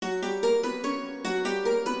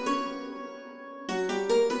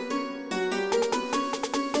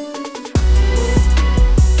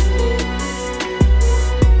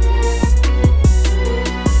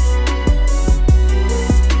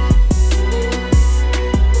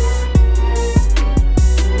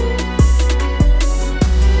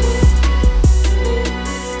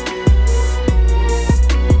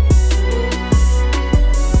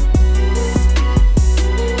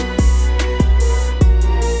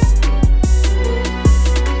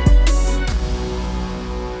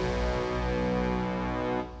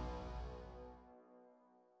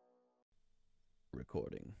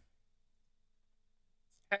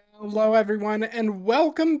Hello, everyone, and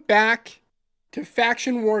welcome back to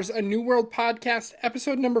Faction Wars, a New World podcast,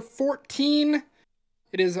 episode number 14.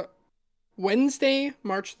 It is Wednesday,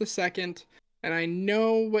 March the 2nd, and I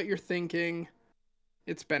know what you're thinking.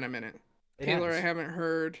 It's been a minute. It Taylor, I has. haven't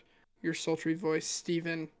heard your sultry voice.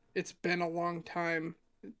 Stephen, it's been a long time.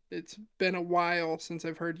 It's been a while since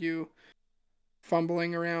I've heard you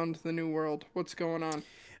fumbling around the New World. What's going on?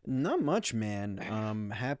 Not much, man.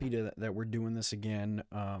 Happy that we're doing this again.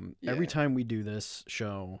 Every Yeah. time we do this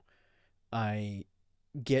show, I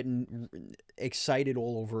get excited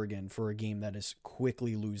all over again for a game that is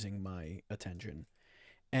quickly losing my attention,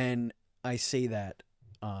 and I say that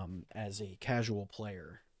as a casual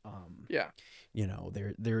player. Yeah.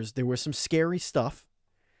 There was some scary stuff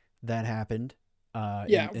that happened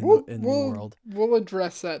Yeah, in the world. we'll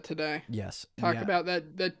address that today. Yes, Talk yeah, about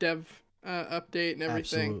that dev update and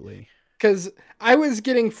everything. absolutely. Because I was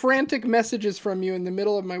getting frantic messages from you in the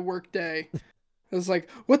middle of my work day. I was like,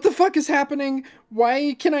 "What the fuck is happening?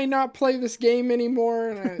 Why can I not play this game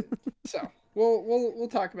anymore?" So we'll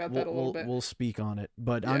talk about that we'll a little we'll bit. we'll speak on it.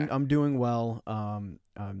 But I'm Yeah, I'm doing well. I'm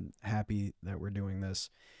happy that we're doing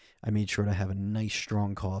this. I made sure to have a nice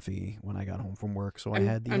strong coffee when I got home from work, so I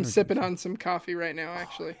had the I'm energy. sipping So, on some coffee right now. oh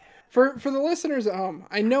Actually, for the listeners at home,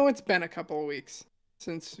 I know it's been a couple of weeks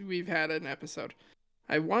since we've had an episode.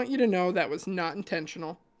 I want you to know that was not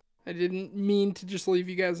intentional. I didn't mean to just leave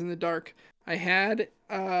you guys in the dark. I had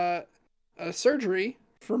a surgery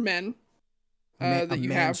for men a that you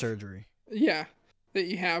man have, surgery. yeah, that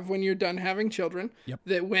you have when you're done having children Yep.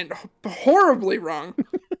 that went horribly wrong.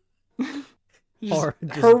 Just Or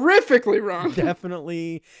just horrifically wrong.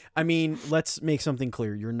 definitely. I mean, let's make something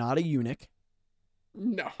clear. You're not a eunuch.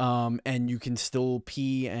 No. And you can still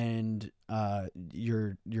pee, and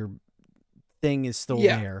your thing is still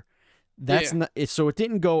Yeah. there. That's Yeah. not it. So it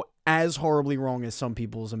didn't go as horribly wrong as some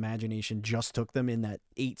people's imagination just took them in that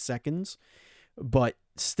 8 seconds, but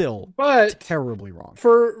still But terribly wrong.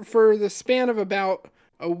 for the span of about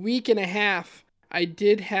a week and a half, I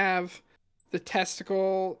did have the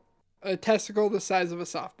testicle the size of a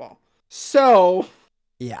softball. So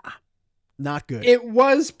Yeah, not good. it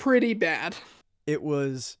was pretty bad. It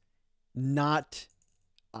was not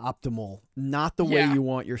optimal. Not the way Yeah, you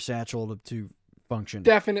want your satchel to function.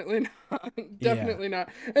 definitely not. Yeah, Definitely not.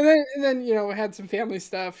 And then had some family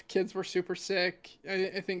stuff. Kids were super sick.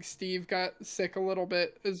 I think Steve got sick a little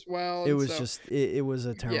bit as well, it and was so just it was a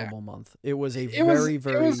yeah. terrible month. It was a It was very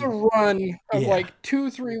it was a very run of yeah. like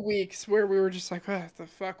 2-3 weeks where we were just like, what the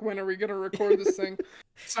fuck? When are we gonna record this thing?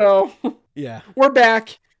 So Yeah. we're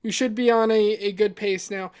back. We should be on a good pace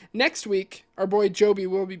now. Next week, our boy Joby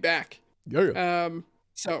will be back. Yeah.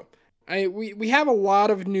 So we have a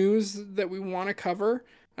lot of news that we want to cover.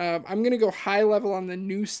 I'm gonna go high level on the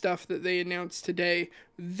new stuff that they announced today.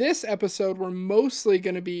 This episode, we're mostly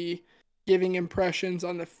gonna be giving impressions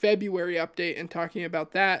on the February update and talking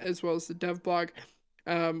about that as well as the dev blog.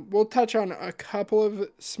 We'll touch on a couple of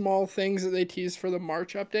small things that they teased for the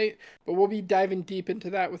March update, but we'll be diving deep into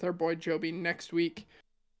that with our boy Joby next week.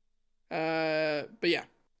 But yeah,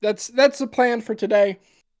 that's the plan for today.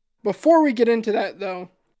 Before we get into that, though,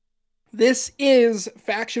 this is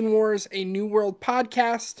Faction Wars, a New World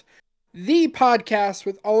podcast, the podcast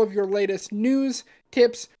with all of your latest news,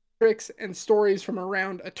 tips, tricks, and stories from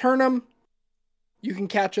around Eternum. You can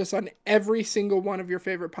catch us on every single one of your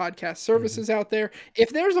favorite podcast Mm-hmm. services out there. If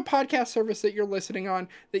there's a podcast service that you're listening on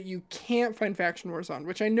that you can't find Faction Wars on,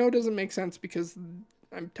 which I know doesn't make sense because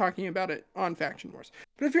I'm talking about it on Faction Wars.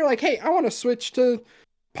 But if you're like, hey, I want to switch to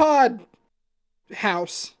Pod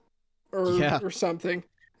House Yeah. or something,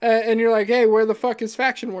 and you're like, hey, where the fuck is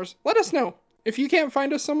Faction Wars? Let us know. If you can't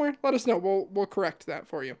find us somewhere, let us know. We'll correct that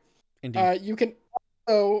for you. Indeed. You can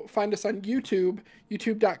also find us on YouTube,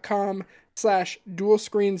 youtube.com/dual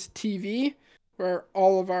screens TV, where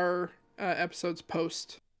all of our episodes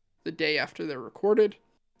post the day after they're recorded.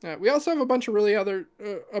 We also have a bunch of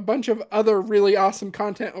other really awesome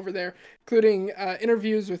content over there, including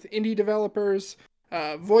interviews with indie developers,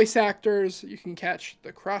 voice actors. You can catch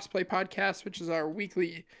the Crossplay podcast, which is our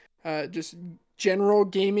weekly, just general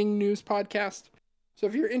gaming news podcast. So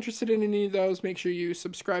if you're interested in any of those, make sure you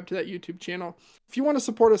subscribe to that YouTube channel. If you want to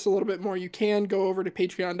support us a little bit more, you can go over to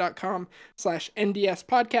patreon.com/NDS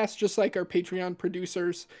podcast, just like our Patreon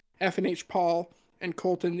producers, FNH Paul and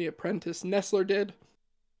Colton the Apprentice Nestler did,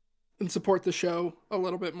 and support the show a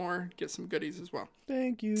little bit more, get some goodies as well.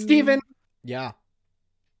 Thank Steven, you. Yeah.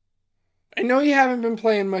 I know you haven't been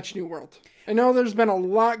playing much New World. I know there's been a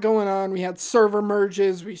lot going on. We had server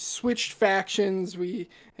merges, we switched factions,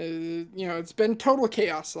 it's been total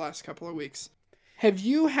chaos the last couple of weeks. Have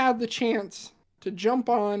you had the chance to jump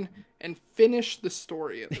on and finish the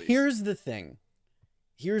story at least. Here's the thing.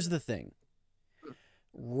 Here's the thing.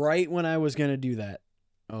 Right when I was going to do that,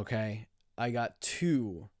 okay, I got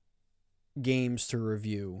two games to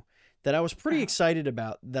review that I was pretty excited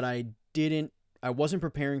about that I wasn't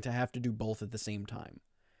preparing to have to do both at the same time.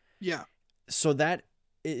 Yeah. So that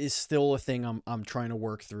is still a thing I'm trying to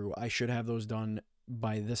work through. I should have those done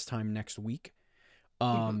by this time next week.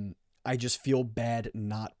 I just feel bad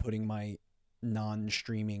not putting my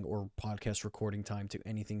non-streaming or podcast recording time to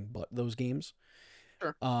anything but those games.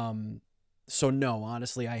 Sure. So no,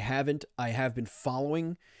 honestly, I haven't. I have been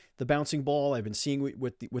following the bouncing ball. I've been seeing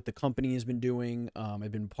what the company has been doing.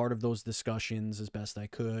 I've been part of those discussions as best I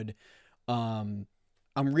could. I'm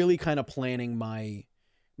really kind of planning my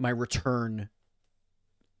return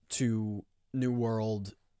to New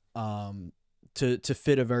World to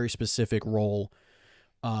fit a very specific role.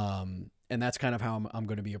 And that's kind of how I'm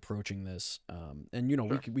going to be approaching this. And you know,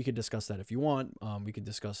 Sure. we could discuss that if you want. We could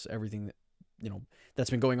discuss everything that, you know,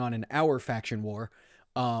 that's been going on in our faction war.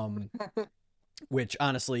 Which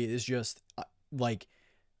honestly is just like,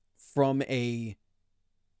 from a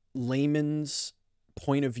layman's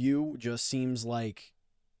point of view, just seems like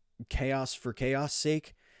chaos for chaos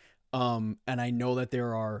sake. And I know that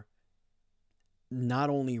there are not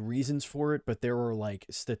only reasons for it, but there are like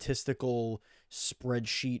statistical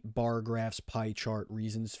spreadsheet, bar graphs, pie chart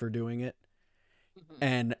reasons for doing it.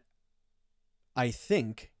 And I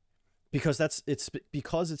think because it's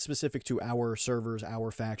specific to our servers,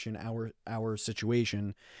 our faction, our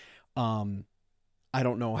situation, I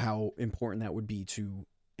don't know how important that would be to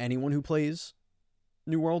anyone who plays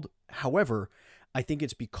New World. However, I think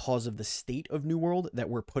it's because of the state of New World that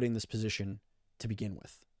we're putting this position to begin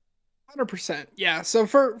with. 100%. Yeah. So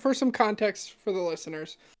for some context for the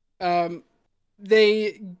listeners,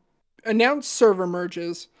 they announced server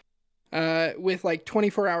merges with like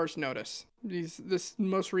 24 hours notice. This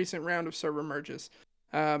most recent round of server merges.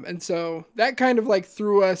 And so that kind of like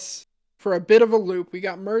threw us for a bit of a loop. We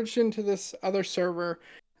got merged into this other server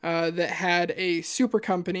that had a super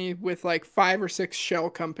company with like 5 or 6 shell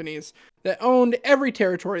companies that owned every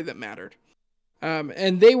territory that mattered.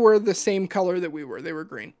 And they were the same color that we were. They were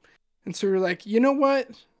green. And so we were like, you know what?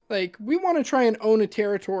 Like, we want to try and own a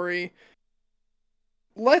territory.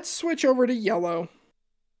 Let's switch over to yellow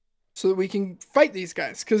so that we can fight these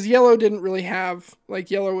guys. Because yellow didn't really have, like,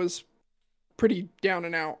 yellow was pretty down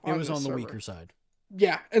and out on It was this on the server. weaker side.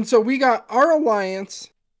 Yeah. And so we got our alliance,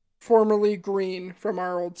 formerly green, from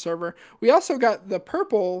our old server. We also got the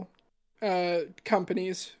purple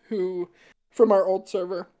companies who, from our old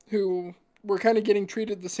server, who were kind of getting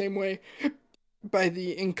treated the same way by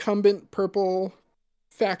the incumbent purple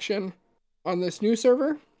faction on this new server.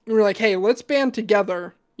 And we're like, hey, let's band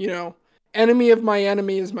together, you know, enemy of my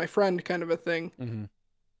enemy is my friend kind of a thing. Mm-hmm.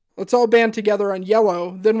 Let's all band together on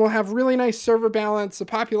yellow. Then we'll have really nice server balance. The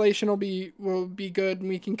population will be good, and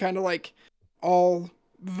we can kind of like all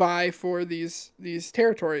vie for these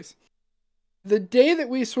territories. The day that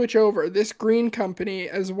we switch over, this green company,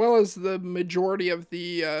 as well as the majority of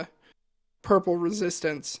the purple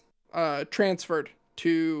resistance, transferred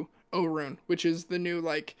to Orun, which is the new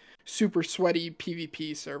like super sweaty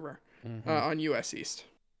PvP server on US East.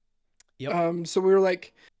 Yep. So we were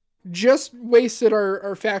like, just wasted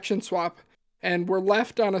our faction swap, and we're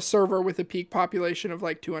left on a server with a peak population of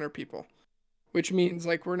like 200 people, which means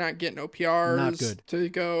like we're not getting Not OPRs good. to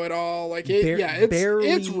go at all. Like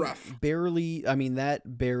it's rough. Barely. I mean,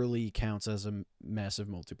 that barely counts as a massive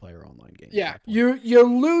multiplayer online game. Yeah, you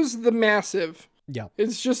lose the massive. Yeah.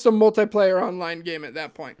 It's just a multiplayer online game at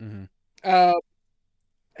that point. Mm-hmm.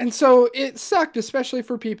 And so it sucked, especially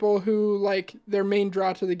for people who like their main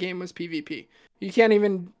draw to the game was PvP. You can't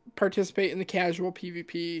even participate in the casual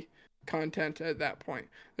PvP content at that point.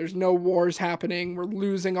 There's no wars happening. We're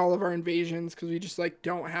losing all of our invasions because we just like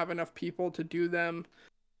don't have enough people to do them.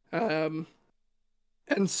 And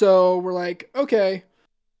so we're like, okay,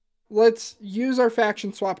 let's use our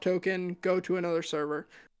faction swap token, go to another server.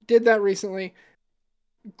 Did that recently.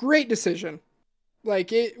 Great decision.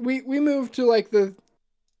 Like we moved to like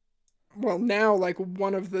now like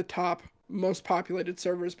one of the top most populated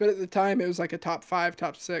servers, but at the time it was like a top 5,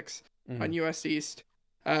 top 6 on US East.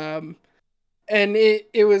 And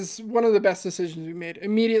it was one of the best decisions we made.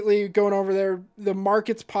 Immediately going over there, the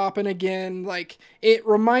market's popping again. Like, it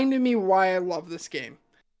reminded me why I love this game.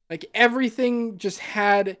 Like, everything just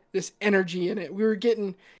had this energy in it. We were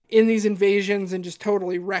getting in these invasions and just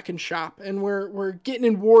totally wrecking shop. And we're getting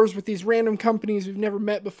in wars with these random companies we've never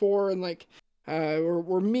met before. And like,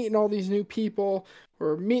 we're meeting all these new people.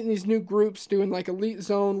 We're meeting these new groups doing like Elite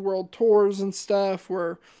Zone world tours and stuff.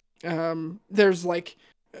 We're There's like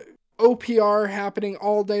OPR happening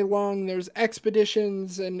all day long. There's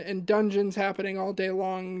expeditions and dungeons happening all day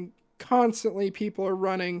long. Constantly, people are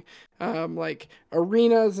running like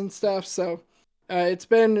arenas and stuff. So it's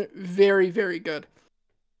been very, very good.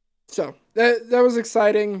 So that was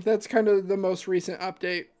exciting. That's kind of the most recent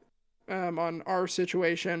update on our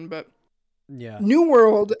situation. But Yeah. New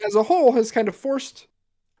World as a whole has kind of forced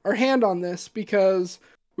our hand on this because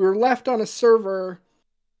we were left on a server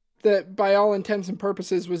that, by all intents and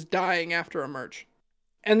purposes, was dying after a merge.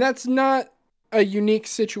 And that's not a unique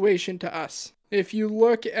situation to us. If you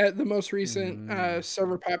look at the most recent Mm,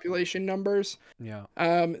 server population numbers, yeah.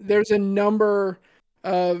 there's a number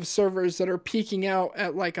of servers that are peaking out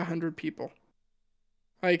at like 100 people.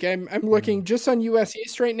 Like I'm Mm, looking just on US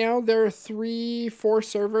East right now. There are 3, 4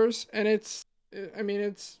 servers, and I mean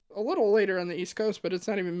it's a little later on the East Coast, but it's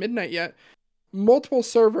not even midnight yet. Multiple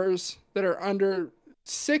servers that are under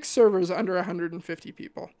 6 servers under 150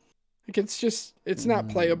 people. Like it's not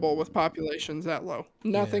playable with mm, populations that low.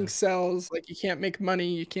 Nothing yeah. sells. Like you can't make money.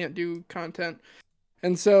 You can't do content.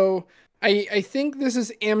 And so I think this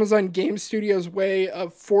is Amazon Game Studios' way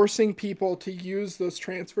of forcing people to use those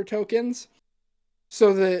transfer tokens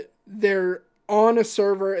so that they're on a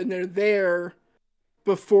server and they're there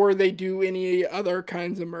before they do any other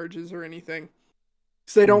kinds of merges or anything.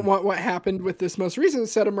 So they don't Mm. want what happened with this most recent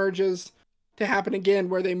set of merges to happen again,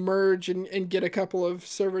 where they merge and get a couple of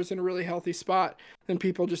servers in a really healthy spot, then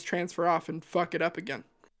people just transfer off and fuck it up again.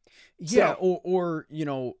 Yeah, So or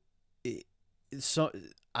it, so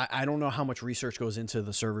I don't know how much research goes into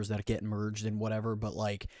the servers that get merged and whatever, but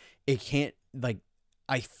like it can't like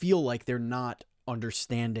I feel like they're not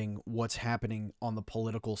understanding what's happening on the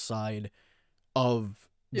political side of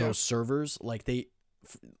yeah. those servers. Like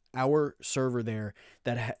our server there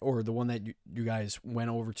or the one that you guys went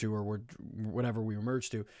over to or were whatever we were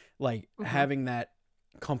merged to, like Mm-hmm. having that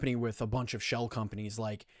company with a bunch of shell companies,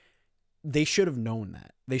 like they should have known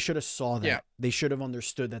that. They should have saw Yeah. that. They should have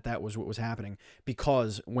understood that that was what was happening,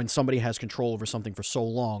 because when somebody has control over something for so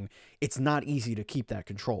long, it's not easy to keep that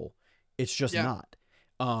control. It's just Yeah. not.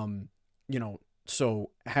 Um, so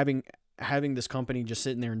having this company just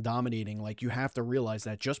sitting there and dominating, like you have to realize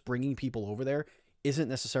that just bringing people over there isn't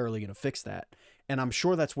necessarily going to fix that. And I'm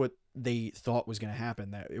sure that's what they thought was going to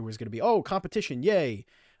happen, that it was going to be, oh, competition, yay.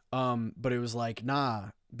 But it was like, nah,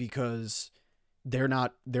 because they're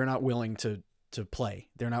not willing to play.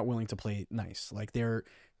 They're not willing to play nice. Like they're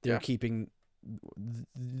Yeah. keeping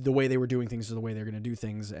the way they were doing things is the way they're going to do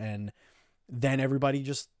things, and then everybody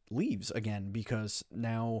just leaves again because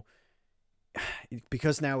now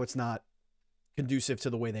it's not conducive to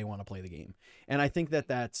the way they want to play the game. And I think that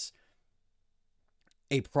that's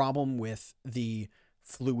a problem with the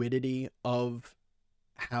fluidity of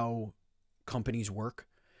how companies work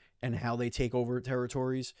and how they take over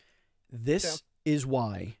territories. Yeah. This is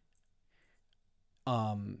why,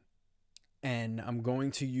 um, and I'm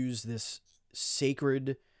going to use this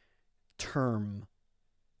sacred term,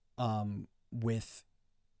 with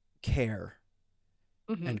care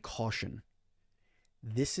Mm-hmm. and caution.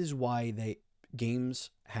 This is why they games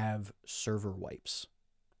have server wipes.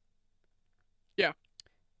 Yeah.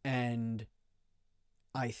 And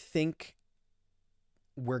I think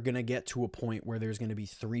we're going to get to a point where there's going to be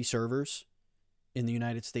 3 servers in the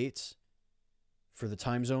United States for the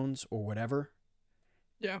time zones or whatever,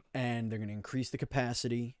 Yeah. and they're going to increase the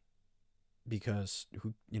capacity because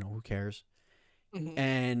who cares? Mm-hmm.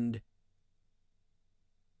 And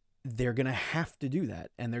they're going to have to do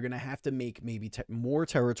that, and they're going to have to make maybe more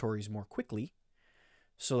territories more quickly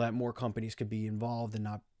so that more companies could be involved and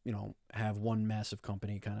not, have one massive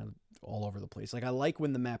company kind of all over the place. Like I like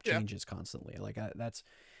when the map Yeah. changes constantly. Like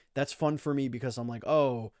that's fun for me because I'm like,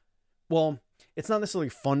 "Oh, well, it's not necessarily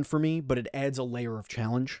fun for me, but it adds a layer of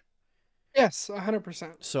challenge." Yes.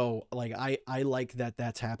 100%. So like I like that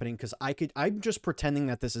that's happening, because I'm just pretending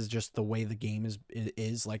that this is just the way the game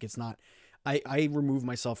is like it's not. I remove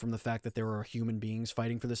myself from the fact that there are human beings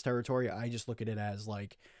fighting for this territory. I just look at it as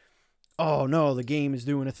like, oh no, the game is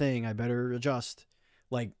doing a thing, I better adjust.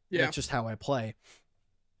 Like Yeah. that's just how I play.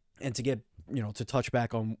 And to get, to touch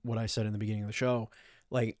back on what I said in the beginning of the show,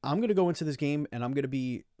 like I'm going to go into this game and I'm going to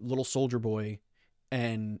be little soldier boy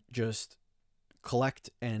and just collect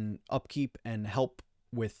and upkeep and help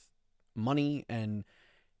with money and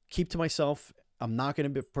keep to myself. I'm not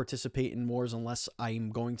going to participate in wars unless I'm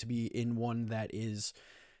going to be in one that is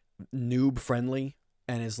noob friendly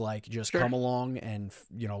and is like, just Sure. come along and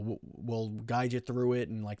we'll guide you through it,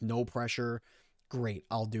 and like no pressure. Great,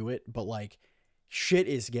 I'll do it. But like shit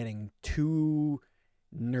is getting too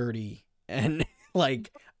nerdy, and like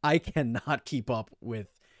I cannot keep up with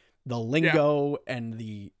the Yeah. lingo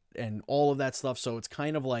and all of that stuff. So it's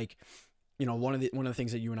kind of like, one of the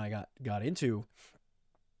things that you and I got into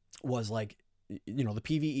was like, the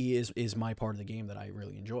PVE is my part of the game that I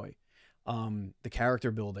really enjoy. The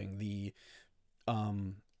character building, the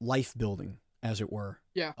life building, as it were,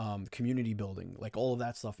 Yeah. community building, like all of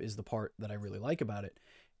that stuff is the part that I really like about it.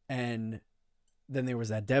 And then there was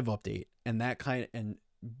that dev update, and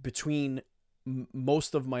between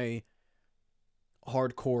most of my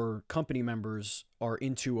hardcore company members are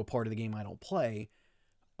into a part of the game I don't play,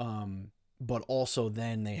 but also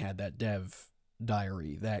then they had that dev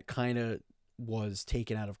diary that kind of was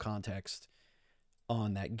taken out of context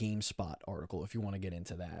on that GameSpot article, if you want to get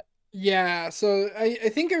into that. Yeah, so I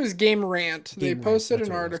think it was Game Rant. They Game Rant, posted that's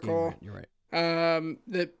an what it was. Game article Rant, you're right.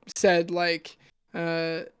 that said like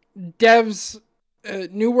uh, devs,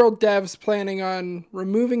 New World devs planning on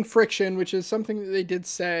removing friction, which is something that they did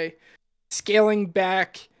say, scaling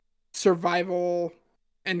back survival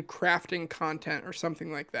and crafting content or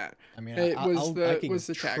something like that. I mean, It was I the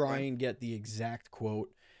can try tagline. and get the exact quote,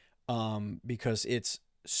 because it's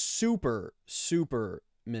super super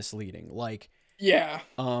misleading. Like, Yeah,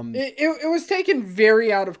 um, it was taken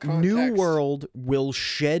very out of New context. World will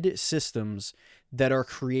shed systems that are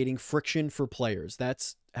creating friction for players.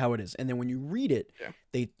 That's how it is. And then when you read it, Yeah,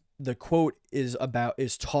 they the quote is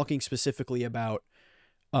talking specifically about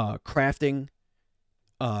crafting,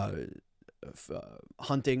 uh,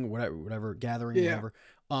 hunting, whatever, gathering, yeah, whatever,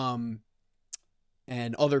 um,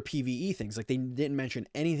 and other PVE things. Like, they didn't mention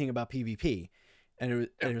anything about PvP, yeah. and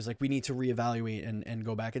it was like, we need to reevaluate and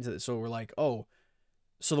go back into this. So we're like, oh,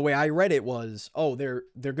 so the way I read it was, oh, they're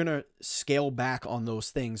gonna scale back on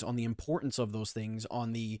those things, on the importance of those things,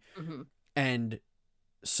 on the Hmm. and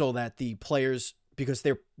so that the players, because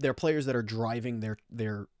they're players that are driving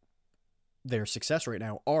their success right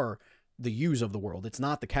now, are the U's of the world. It's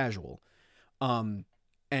not the casual. Um,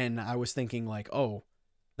 and I was thinking like, oh,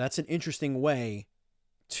 that's an interesting way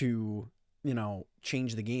to,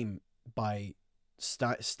 change the game by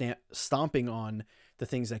stomping on the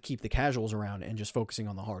things that keep the casuals around and just focusing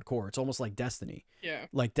on the hardcore. It's almost like Destiny. Yeah.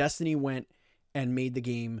 Like, Destiny went and made the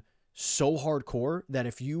game so hardcore that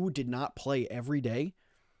if you did not play every day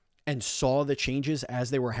and saw the changes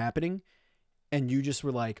as they were happening, and you just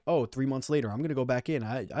were like, oh, 3 months later, I'm going to go back in.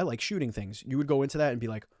 I like shooting things. You would go into that and be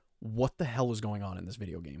like, what the hell is going on in this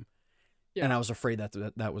video game? And Yeah. I was afraid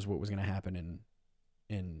that was what was going to happen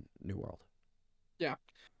in New World. Yeah.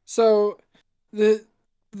 So the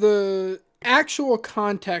the actual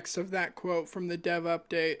context of that quote from the dev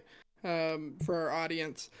update, for our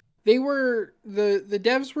audience, the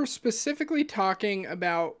devs were specifically talking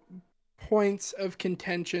about points of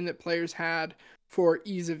contention that players had for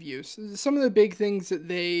ease of use. Some of the big things that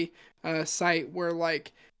they cite were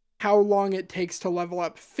like how long it takes to level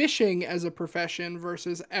up fishing as a profession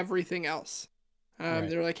versus everything else. Right.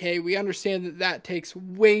 They're like, hey, we understand that that takes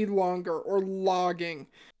way longer, or logging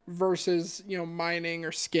versus mining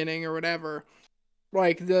or skinning or whatever.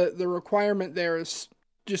 Like the requirement there is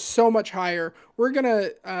just so much higher. We're gonna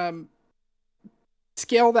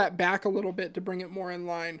scale that back a little bit to bring it more in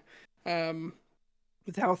line um,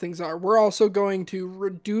 with how things are. We're also going to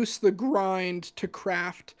reduce the grind to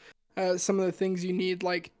craft some of the things you need,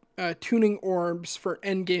 like tuning orbs for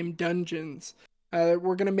endgame dungeons. We're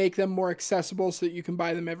going to make them more accessible so that you can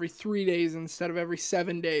buy them every 3 days instead of every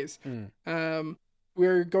 7 days. Mm. Um,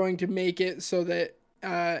 we're going to make it so that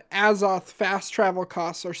Azoth fast travel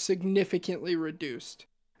costs are significantly reduced.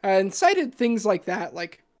 And cited things like that,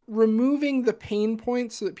 like removing the pain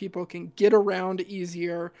points so that people can get around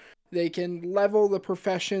easier, they can level the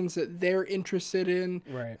professions that they're interested in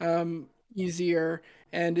Right. easier,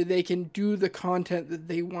 and they can do the content that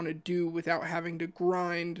they want to do without having to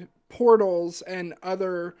grind portals and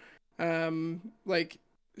other like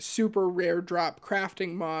super rare drop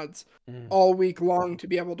crafting mods Mm. all week long to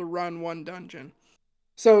be able to run one dungeon.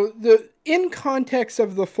 So the in context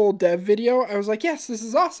of the full dev video, I was like, yes, this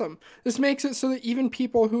is awesome. This makes it so that even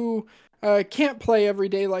people who can't play every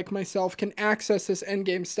day like myself can access this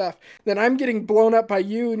endgame stuff. Then I'm getting blown up by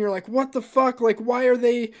you, and you're like, what the fuck? Like, why are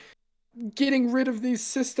they getting rid of these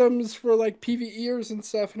systems for like PvEers and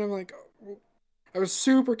stuff? And I'm like, I was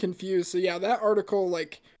super confused. So yeah, that article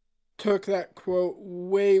like took that quote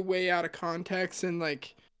way, way out of context and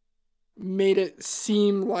like made it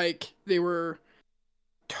seem like they were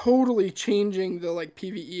totally changing the like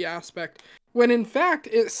PvE aspect, when in fact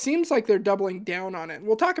it seems like they're doubling down on it.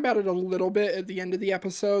 We'll talk about it a little bit at the end of the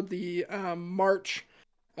episode. The March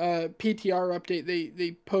PTR update,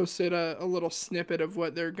 they posted a little snippet of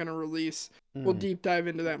what they're going to release. We'll Mm. deep dive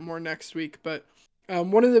into that more next week, but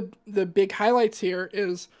one of the big highlights here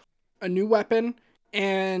is a new weapon,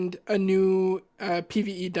 and a new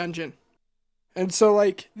PVE dungeon. And so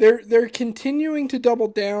like they're continuing to double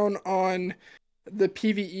down on the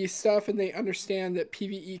PVE stuff, and they understand that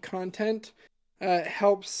PVE content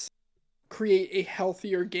helps create a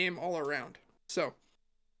healthier game all around. So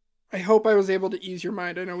I hope I was able to ease your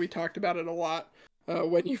mind. I know we talked about it a lot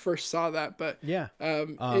when you first saw that, but Yeah.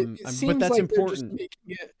 it But seems that's like they're just important. making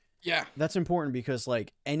it. Yeah. That's important because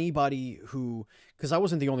like anybody who, because I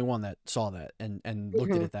wasn't the only one that saw that and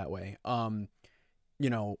looked at Hmm. it that way. You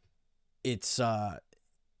know, it's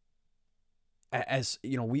as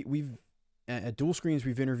you know, we've at Dual Screens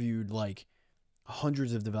we've interviewed like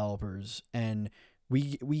hundreds of developers, and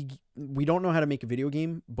we don't know how to make a video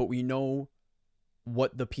game, but we know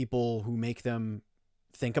what the people who make them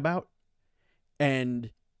think about,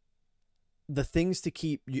 and the things to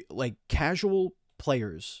keep like casual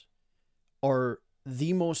players are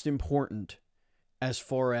the most important as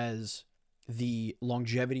far as the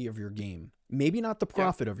longevity of your game. Maybe not the Yeah.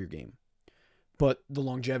 profit of your game, but the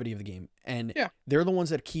longevity of the game. And Yeah. they're the ones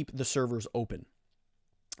that keep the servers open.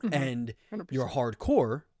 Hmm. And your 100%.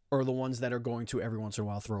 hardcore are the ones that are going to every once in a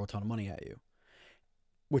while throw a ton of money at you,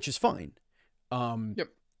 which is fine. Um, Yep.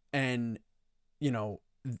 and you know,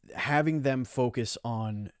 having them focus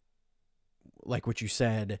on like what you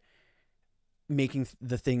said, making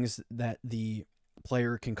the things that the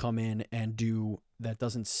player can come in and do that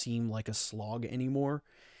doesn't seem like a slog anymore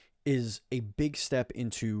is a big step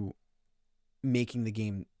into making the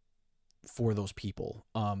game for those people.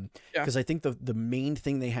 Yeah. Because I think the main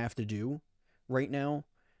thing they have to do right now,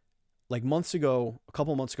 like months ago, a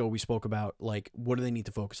couple months ago, we spoke about like what do they need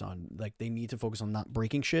to focus on? Like they need to focus on not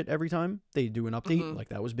breaking shit every time they do an update. Hmm. Like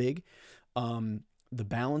that was big. Um, the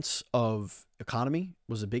balance of economy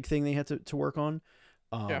was a big thing they had to work on.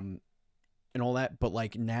 Yeah. Um, and all that. But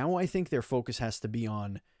like now, I think their focus has to be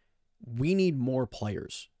on we need more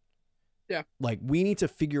players. Yeah. Like we need to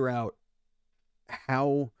figure out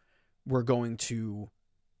how we're going to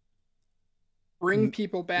Bring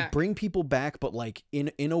people back. bring people back, but like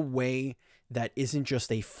in a way that isn't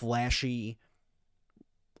just a flashy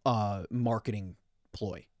marketing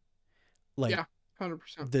ploy. Like Yeah.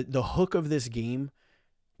 100%. the hook of this game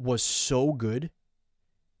was so good,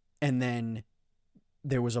 and then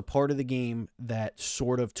there was a part of the game that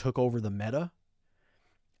sort of took over the meta,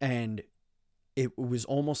 and it was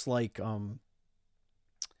almost like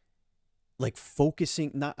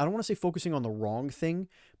focusing, not, I don't want to say focusing on the wrong thing,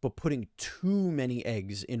 but putting too many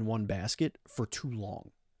eggs in one basket for too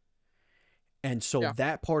long. And so Yeah.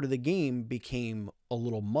 that part of the game became a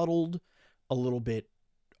little muddled, a little bit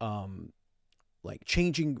like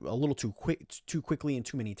changing a little too quickly and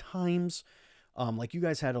too many times. Like you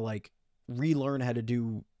guys had to like relearn how to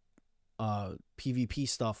do PvP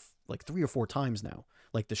stuff like 3 or 4 times now.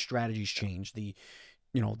 Like the strategies change, the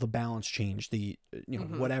balance change,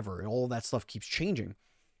 Hmm. whatever, all that stuff keeps changing.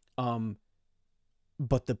 Um,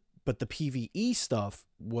 but the PVE stuff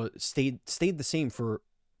was stayed the same for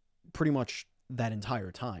pretty much that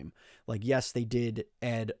entire time. Like yes, they did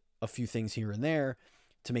add a few things here and there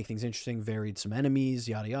to make things interesting, varied some enemies,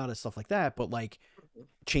 yada yada, stuff like that, but like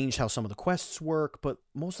changed how some of the quests work, but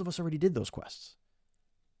most of us already did those quests.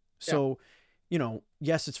 Yeah. So,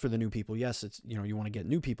 yes, it's for the new people. Yes, it's, you want to get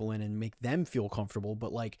new people in and make them feel comfortable,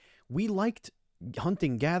 but like we liked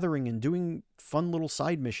hunting, gathering, and doing fun little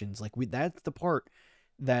side missions. Like that's the part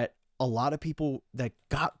that a lot of people that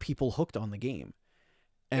got people hooked on the game.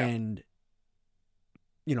 Yeah. And,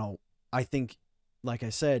 you know, I think, like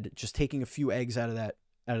I said, just taking a few eggs out of that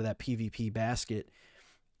PvP basket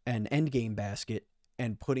and end game basket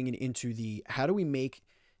and putting it into the how do we make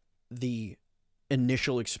the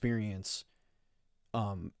initial experience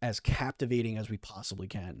as captivating as we possibly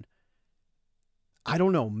can. I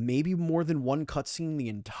don't know, maybe more than one cutscene the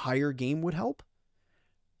entire game would help.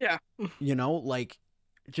 Yeah. Like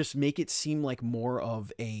just make it seem like more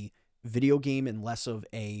of a video game and less of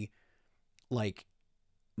a like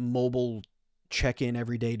mobile check in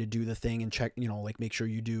every day to do the thing and check, like make sure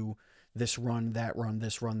you do this run, that run,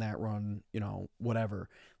 this run, that run, whatever.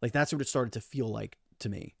 Like that's what it started to feel like to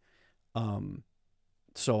me.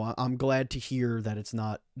 So I'm glad to hear that it's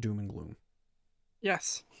not doom and gloom.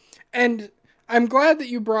 Yes. And I'm glad that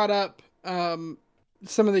you brought up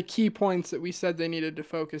some of the key points that we said they needed to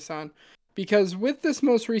focus on, because with this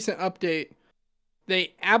most recent update,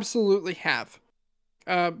 they absolutely have.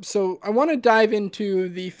 So I want to dive into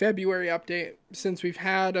the February update since we've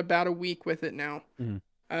had about a week with it now. Mm-hmm.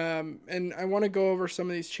 And I want to go over some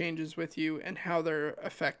of these changes with you and how they're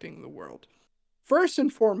affecting the world. First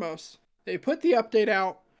and foremost, they put the update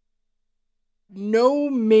out. No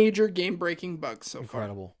major game breaking bugs so far.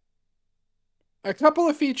 Incredible. A couple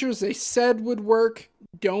of features they said would work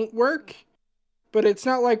don't work, but it's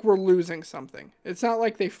not like we're losing something. It's not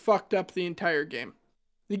like they fucked up the entire game.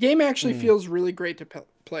 The game actually Mm, feels really great to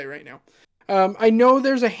play right now. I know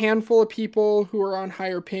there's a handful of people who are on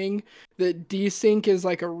higher ping that desync is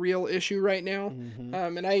like a real issue right now. mm-hmm.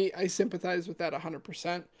 And I sympathize with that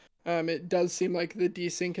 100%. It does seem like the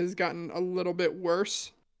desync has gotten a little bit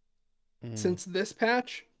worse Mm, since this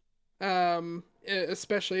patch,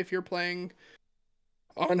 especially if you're playing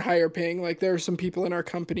on higher ping. Like there are some people in our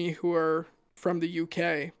company who are from the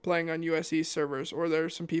UK playing on US East servers, or there are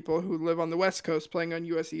some people who live on the West Coast playing on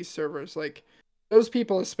US East servers. Like those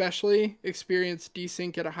people especially experience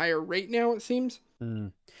desync at a higher rate now, it seems.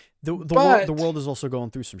 mm. The But world is also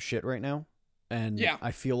going through some shit right now, and yeah.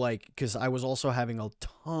 I feel like because I was also having a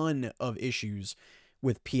ton of issues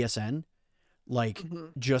with PSN, like Hmm.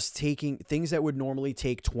 just taking things that would normally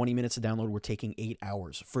take 20 minutes to download were taking 8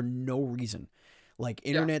 hours for no reason. Like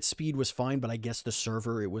Yeah. internet speed was fine, but I guess the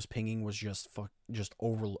server it was pinging was just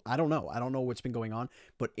over. I don't know. I don't know what's been going on,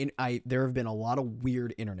 but there have been a lot of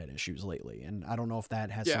weird internet issues lately, and I don't know if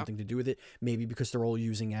that has Yeah. something to do with it. Maybe because they're all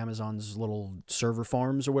using Amazon's little server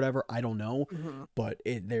farms or whatever. I don't know, Hmm. but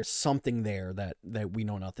there's something there that we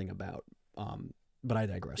know nothing about. But I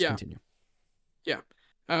digress. Yeah. Continue. Yeah.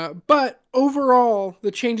 But overall,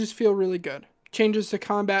 the changes feel really good. Changes to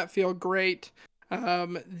combat feel great.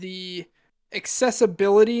 The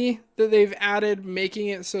accessibility that they've added, making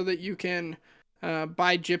it so that you can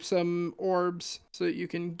buy gypsum orbs, so that you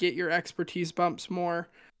can get your expertise bumps more.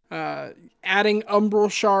 Uh, Adding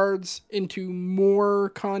umbral shards into more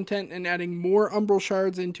content and adding more umbral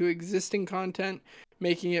shards into existing content,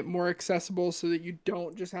 making it more accessible so that you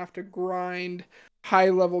don't just have to grind high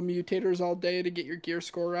level mutators all day to get your gear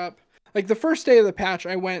score up. Like the first day of the patch,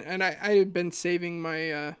 I went and I had been saving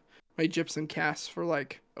my gypsum casts for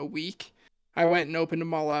like a week. I went and opened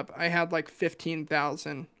them all up. I had like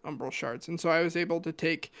 15,000 umbral shards, and so I was able to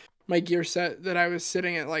take my gear set that I was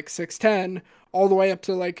sitting at like 610 all the way up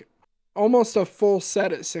to like almost a full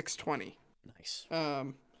set at 620. Nice.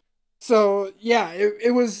 Um, so yeah,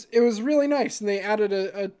 it was really nice, and they added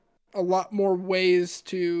a lot more ways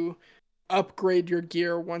to upgrade your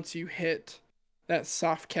gear once you hit that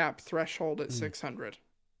soft cap threshold at Mm, 600.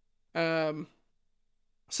 Um,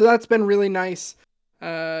 so that's been really nice.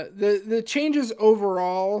 The changes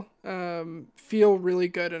overall feel really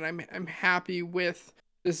good, and I'm happy with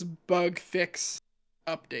this bug fix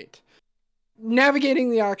update.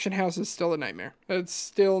 Navigating the auction house is still a nightmare. It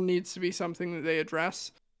still needs to be something that they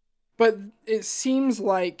address, but it seems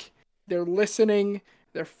like they're listening,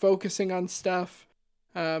 they're focusing on stuff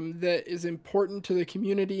that is important to the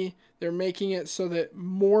community. They're making it so that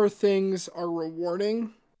more things are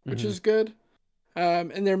rewarding, which mm-hmm. is good.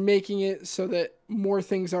 And they're making it so that more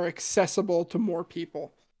things are accessible to more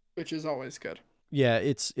people, which is always good. Yeah,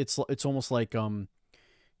 it's almost like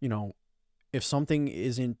you know, if something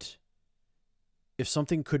isn't if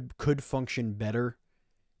something could function better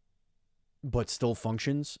but still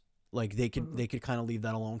functions, like Mm-hmm. they could kind of leave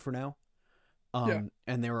that alone for now. Yeah.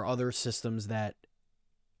 And there are other systems that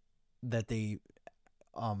they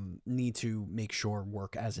need to make sure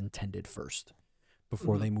work as intended first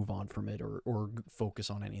before Mm-hmm. they move on from it or focus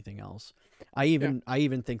on anything else. Yeah. I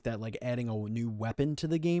even think that like adding a new weapon to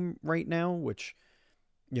the game right now, which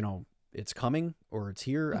you know it's coming or it's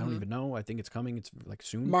here. I don't Mm-hmm. even know. I think it's coming. It's like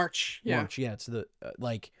soon. March. Yeah. March. Yeah, it's the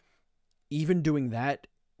like even doing that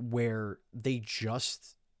where they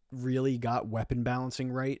just really got weapon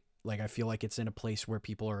balancing right. Like I feel like it's in a place where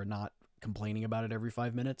people are not complaining about it every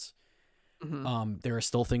 5 minutes. Mm-hmm. There are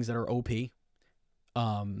still things that are OP.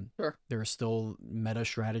 Um, Sure. there are still meta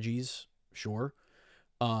strategies, sure.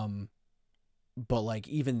 Um, but like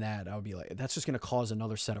even that, I would be like, that's just gonna cause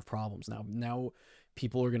another set of problems. Now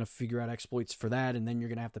people are gonna figure out exploits for that, and then you're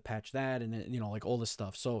gonna have to patch that, and then like all this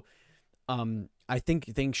stuff. So I think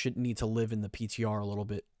things should need to live in the PTR a little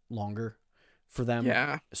bit longer for them,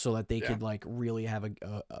 Yeah. so that they Yeah. could like really have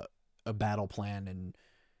a battle plan and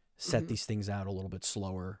set Mm-hmm. these things out a little bit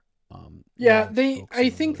slower. Yeah, While they I focusing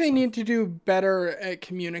on think other they stuff. need to do better at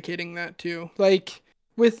communicating that too. Like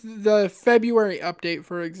with the February update,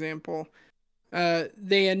 for example,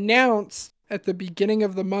 they announced at the beginning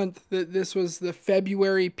of the month that this was the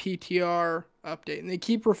February PTR update, and they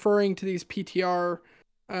keep referring to these PTR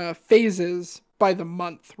phases by the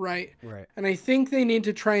month, right? Right. And I think they need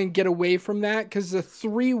to try and get away from that because the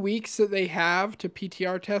 3 weeks that they have to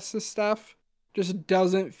PTR test this stuff just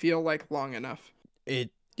doesn't feel like long enough,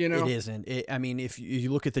 It you it know? isn't. I mean, if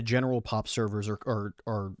you look at the general pop servers are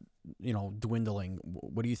dwindling.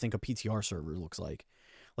 What do you think a PTR server looks like?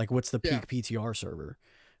 Like, what's the Yeah. peak PTR server?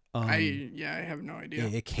 Um, I have no idea.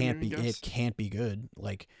 it Couldn't can't even be guess. good.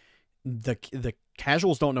 Like the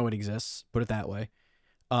casuals don't know it exists. Put it that way.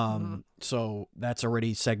 Hmm. So that's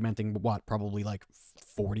already segmenting what probably like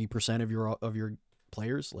 40% of your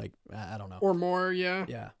players. Like I don't know. Or more, yeah.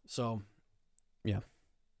 Yeah. So yeah.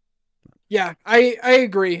 Yeah, I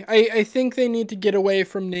agree. I think they need to get away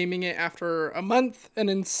from naming it after a month and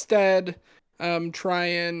instead try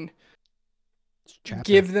and Chapter.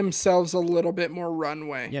 give themselves a little bit more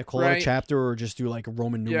runway, Yeah, call it a right? chapter or just do like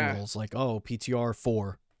Roman Yeah. numerals, like PTR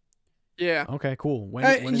 4. Yeah. Okay, cool. When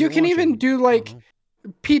is You it can even launching? do I don't like know.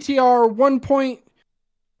 PTR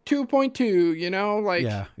 1.2.2, you know, like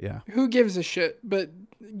Yeah, yeah. who gives a shit? But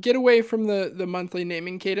get away from the monthly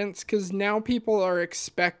naming cadence cuz now people are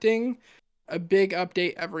expecting a big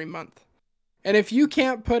update every month. And if you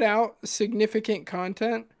can't put out significant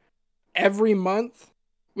content every month,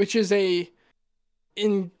 which is a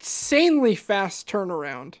insanely fast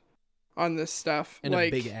turnaround on this stuff, And a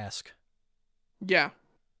big like ask. yeah,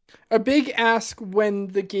 a big ask when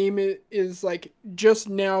the game is like just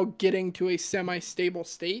now getting to a semi-stable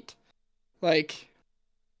state. Like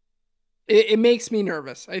it makes me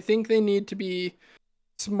nervous. I think they need to be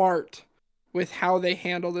smart with how they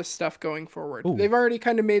handle this stuff going forward. Oh, They've already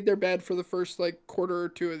kind of made their bed for the first like quarter or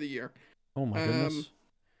two of the year. oh my Um, goodness.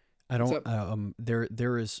 I what's don't up?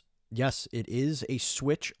 there is, yes, it is a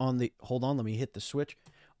switch on the, hold on, let me hit the switch.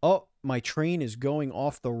 Oh, my train is going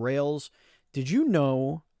off the rails. Did you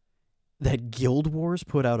know that Guild Wars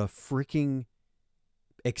put out a freaking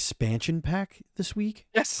expansion pack this week?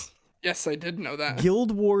 Yes, yes, I did know that.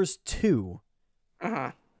 Guild Wars 2, Uh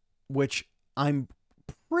huh. which I'm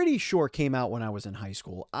pretty sure came out when I was in high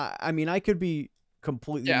school. I mean, I could be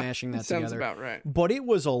completely Yeah, mashing it that sounds together, about right. but it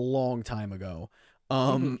was a long time ago.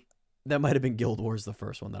 Hmm. That might have been Guild Wars, the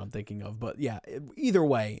first one that I'm thinking of. But yeah, either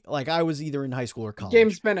way, like I was either in high school or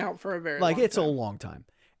Game's college. been out for a very Like long it's a time. long time,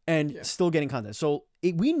 and Yeah, still getting content. So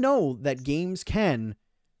we know that games can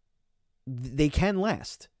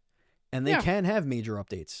last, and they yeah, can have major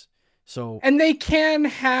updates. So and they can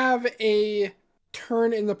have a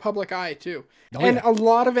turn in the public eye too. oh And yeah, a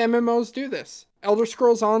lot of MMOs do this. Elder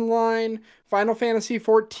Scrolls Online, Final Fantasy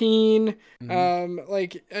 14,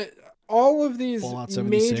 mm-hmm. all of these Fallout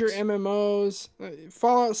major 76. MMOs,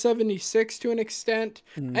 Fallout 76 to an extent.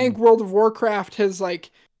 I Mm, think World of Warcraft has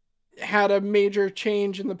like had a major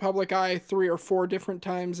change in the public eye 3 or 4 different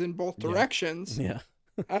times in both yeah, directions. yeah.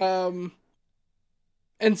 Um,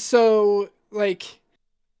 and so like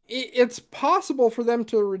it's possible for them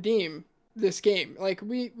to redeem this game. Like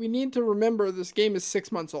we need to remember this game is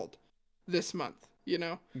 6 months old this month, you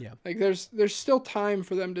know? Yeah. Like there's still time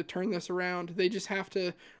for them to turn this around. They just have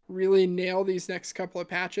to really nail these next couple of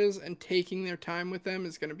patches, and taking their time with them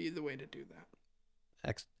is going to be the way to do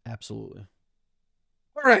that. Absolutely.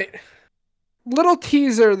 All right. Little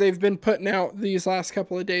teaser they've been putting out these last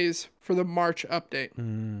couple of days for the March update.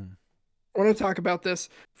 Mm. I want to talk about this.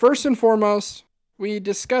 First and foremost, we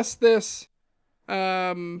discussed this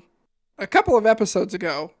um, a couple of episodes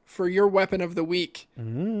ago for your weapon of the week. You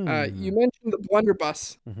Mm. mentioned the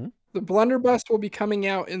blunderbuss. Mm-hmm. The blunderbuss will be coming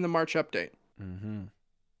out in the March update. Mm-hmm.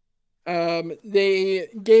 They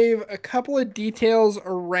gave a couple of details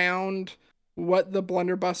around what the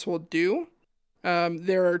blunderbuss will do.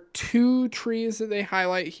 There are 2 trees that they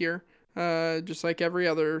highlight here, just like every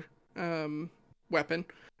other weapon.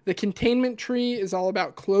 The containment tree is all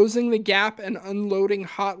about closing the gap and unloading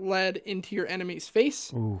hot lead into your enemy's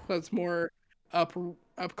face. Ooh. So it's more up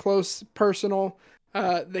up close, personal.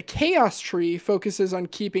 The chaos tree focuses on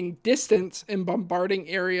keeping distance and bombarding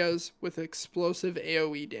areas with explosive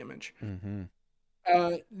AOE damage.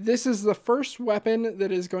 Mm-hmm. This is the first weapon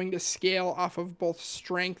that is going to scale off of both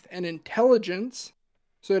strength and intelligence.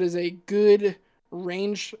 So it is a good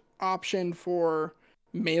range option for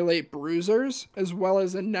melee bruisers, as well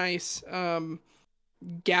as a nice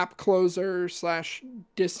gap closer slash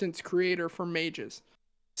distance creator for mages.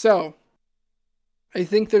 So I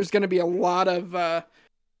think there's going to be a lot of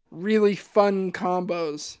really fun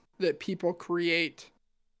combos that people create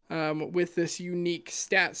with this unique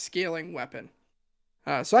stat scaling weapon.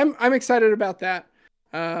 So I'm excited about that.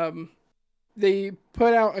 Um, they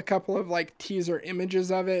put out a couple of like teaser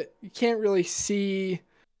images of it. You can't really see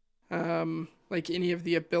like any of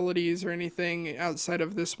the abilities or anything outside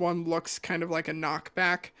of this one. Looks kind of like a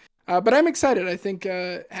knockback. But I'm excited. I think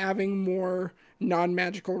having more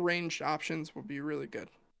non-magical ranged options will be really good.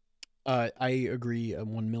 I agree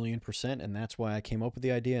 1,000,000%, and that's why I came up with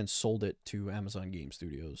the idea and sold it to Amazon Game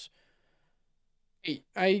Studios.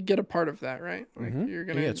 I get a part of that, right? Like Mm-hmm. you're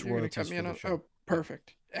Yeah, gonna it's you're gonna cut royalties me for in the on. show. Oh, Yeah,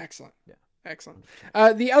 perfect, excellent. yeah. Excellent.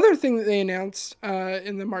 The other thing that they announced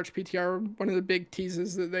in the March PTR, one of the big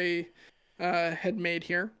teases that they had made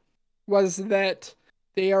here, was that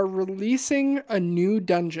they are releasing a new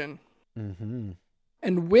dungeon. Mm-hmm.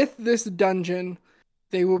 And with this dungeon,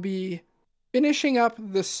 they will be finishing up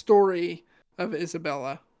the story of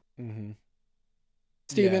Isabella. Mm-hmm. Yeah.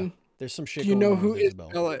 Steven, There's some do shit you going know on who with Isabel.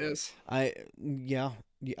 Isabella is? Yeah,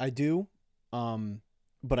 I do. Um,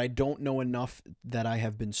 but I don't know enough that I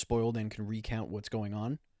have been spoiled and can recount what's going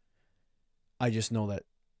on. I just know that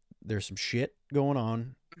there's some shit going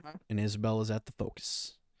on, Uh-huh. and Isabel is at the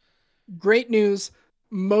focus. Great news.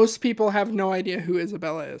 Most people have no idea who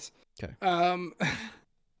Isabella is. Okay. Um,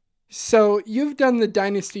 so you've done the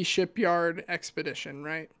Dynasty Shipyard expedition,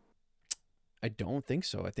 right? I don't think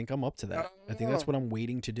so. I think I'm up to that. I think that's Oh, what I'm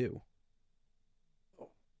waiting to do.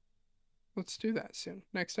 let's do that soon.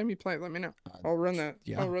 Next time you play, let me know. Uh, I'll run that.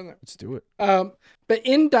 yeah, I'll run that. let's do it. But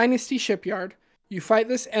in Dynasty Shipyard, you fight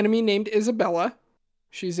this enemy named Isabella.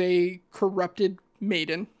 She's a corrupted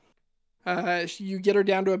maiden. You get her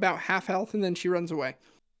down to about half health, and then she runs away.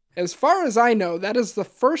 As far as I know, that is the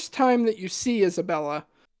first time that you see Isabella.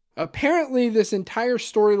 Apparently, this entire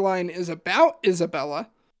storyline is about Isabella.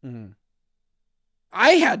 Mm-hmm.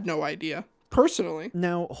 I had no idea, personally.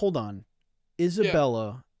 Now, hold on. Yeah.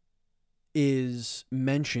 Isabella is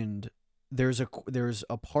mentioned. There's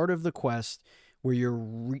a part of the quest where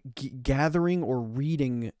you're gathering or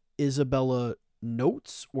reading Isabella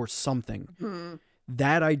notes or something. Hmm.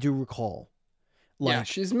 That I do recall. Yeah, Like,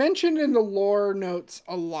 she's mentioned in the lore notes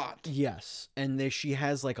a lot. yes, and she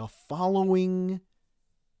has like a following,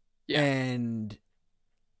 Yeah. and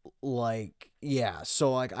like, yeah,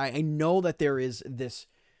 so like I know that there is this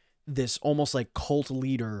almost like cult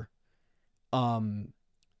leader um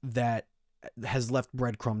that has left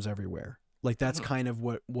breadcrumbs everywhere. Like that's Mhm. kind of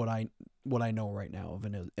what I know right now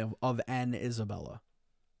of an Isabella.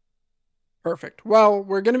 Perfect. Well,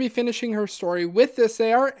 we're going to be finishing her story. With this,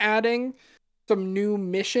 they are adding some new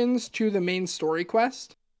missions to the main story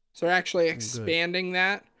quest. So they're actually Oh, good. expanding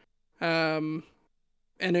that. Um,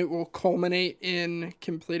 and it will culminate in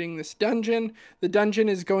completing this dungeon. The dungeon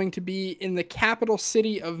is going to be in the capital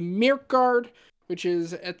city of Mirkgard, which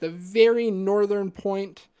is at the very northern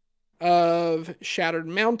point of Shattered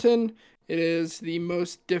Mountain. It is the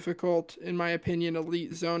most difficult, in my opinion,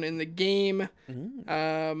 elite zone in the game. Mm.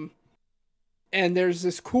 Um, and there's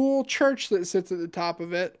this cool church that sits at the top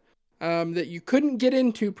of it that you couldn't get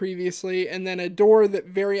into previously, and then a door that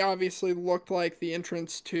very obviously looked like the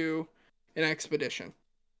entrance to an expedition.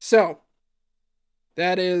 So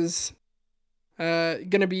that is going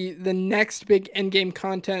to be the next big endgame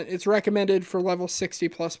content. It's recommended for level 60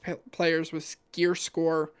 plus players with gear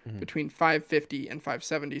score Mm-hmm. between 550 and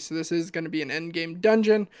 570. So this is going to be an endgame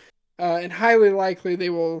dungeon, and highly likely they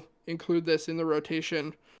will include this in the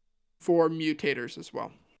rotation for mutators as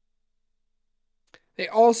well. They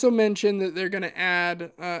also mentioned that they're going to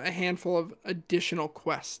add a handful of additional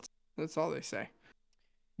quests. That's all they say.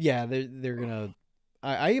 Yeah, they're gonna.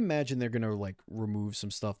 I imagine they're gonna like remove some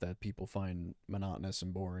stuff that people find monotonous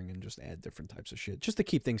and boring, and just add different types of shit, just to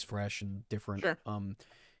keep things fresh and different. Sure.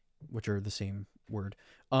 Which are the same word.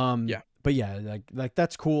 Yeah. But yeah, like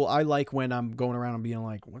that's cool. I like when I'm going around and being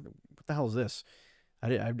like, what the hell is this?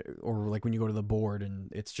 Or like when you go to the board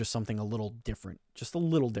and it's just something a little different, just a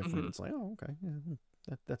little different. Mm-hmm. It's like, oh, okay,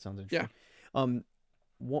 yeah, that sounds Yeah. interesting. Um,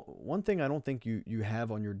 one thing I don't think you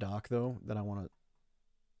have on your doc though that I want to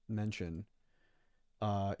mention,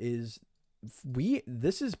 is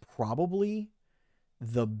this is probably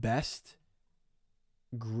the best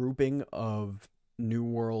grouping of New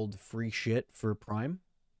World free shit for Prime.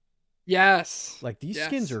 Yes. Like these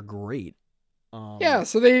skins Yes. are great. Yeah.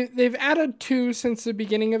 So they've added two since the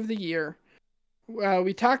beginning of the year.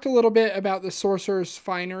 We talked a little bit about the Sorcerer's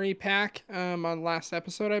Finery pack on last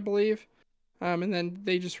episode, I believe. And then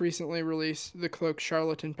they just recently released the Cloak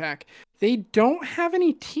Charlatan pack. They don't have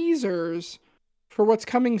any teasers for what's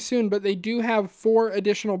coming soon, but they do have 4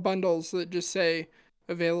 additional bundles that just say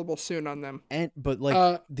available soon on them. But like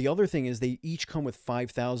Uh, the other thing is they each come with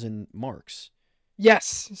 5,000 marks.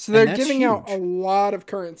 yes, so And they're that's giving out a huge. lot of Yeah,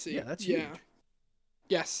 currency. that's Yeah. huge.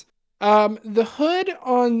 Yes. The hood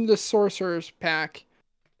on the Sorcerer's pack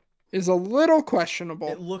is a little It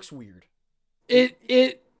questionable. looks weird.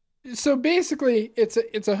 It so basically it's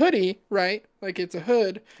a hoodie, right? Like it's a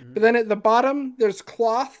hood, Mhm. but then at the bottom there's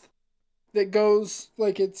cloth that goes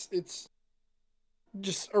like it's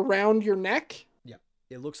just around your neck. Yeah.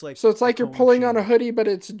 It looks like So it's a like you're cone of pulling on a shame. hoodie, but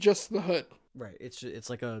it's just the hood. Right. It's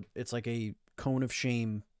like a cone of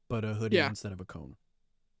shame, but a hoodie Yeah. instead of a cone.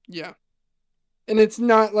 Yeah. And it's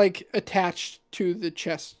not like attached to the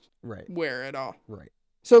chest Right. wear at all. Right.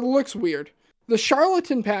 So it looks weird. The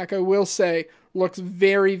Charlatan pack, I will say, looks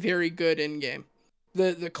very, very good in game.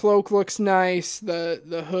 The cloak looks nice.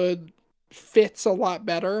 The hood fits a lot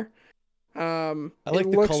better. I It like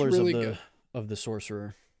the looks colors really good. of the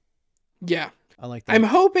sorcerer. Yeah, I like I'm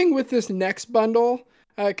them. hoping with this next bundle,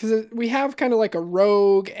 because we have kind of like a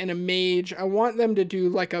rogue and a mage. I want them to do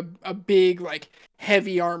like a big like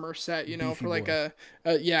heavy armor set, Beefy for like boy.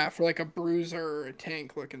 for like a bruiser or a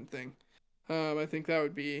tank looking thing. I think that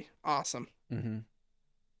would be awesome. Mm-hmm.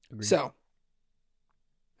 Agreed. So,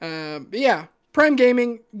 but yeah, Prime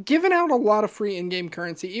Gaming giving out a lot of free in-game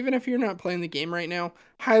currency, even if you're not playing the game right now.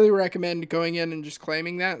 Highly recommend going in and just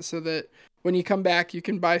claiming that so that when you come back, you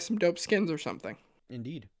can buy some dope skins or something.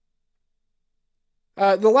 Indeed.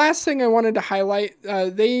 The last thing I wanted to highlight,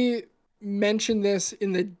 they mentioned this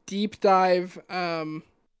in the deep dive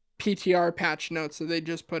PTR patch notes that they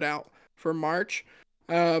just put out for March.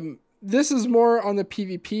 This is more on the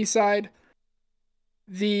PvP side.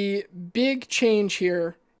 The big change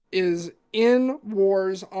here is in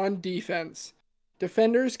wars on defense,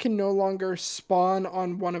 defenders can no longer spawn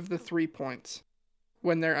on one of the 3 points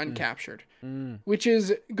when they're Mm. uncaptured, Mm. which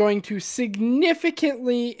is going to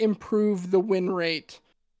significantly improve the win rate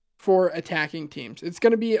for attacking teams. It's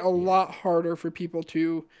going to be a Yeah. lot harder for people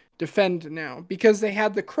to defend now because they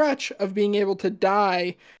had the crutch of being able to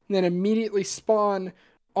die and then immediately spawn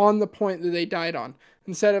on the point that they died on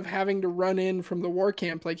instead of having to run in from the war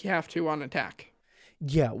camp like you have to on attack.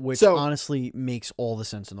 Yeah, which So, honestly makes all the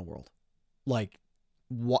sense in the world. Like,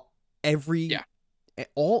 what every yeah.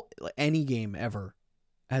 all any game ever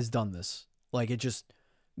has done this. Like, it just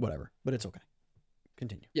whatever, but it's okay.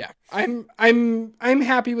 Continue. Yeah, I'm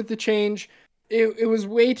happy with the change. It was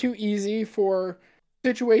way too easy for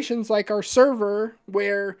situations like our server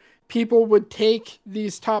where people would take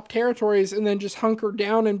these top territories and then just hunker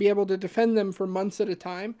down and be able to defend them for months at a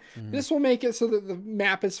time. Mm-hmm. This will make it so that the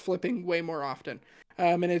map is flipping way more often,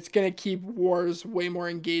 and it's going to keep wars way more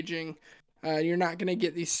engaging. You're not going to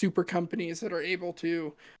get these super companies that are able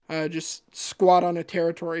to just squat on a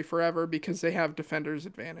territory forever because they have defenders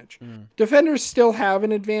advantage. Mm. Defenders still have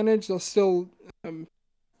an advantage. They'll still,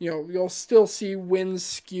 you'll still see wins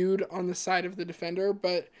skewed on the side of the defender,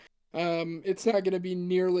 but it's not going to be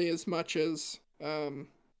nearly as much as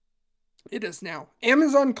it is now.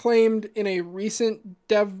 Amazon claimed in a recent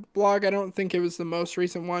dev blog, I don't think it was the most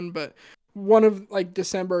recent one, but one of like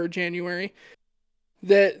December or January,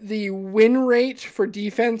 that the win rate for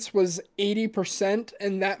defense was 80%,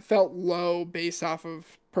 and that felt low based off of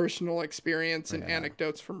personal experience and Yeah.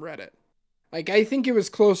 anecdotes from Reddit. Like, I think it was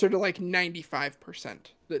closer to like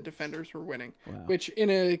 95% that defenders were winning, Wow. which in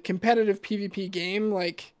a competitive PvP game,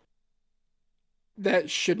 like, that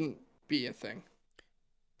shouldn't be a thing.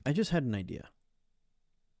 I just had an idea.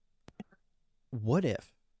 What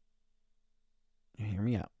if? Hear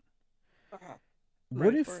me out. Uh-huh. What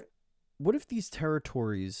Ready for if? it. What if these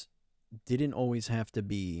territories didn't always have to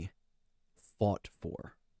be fought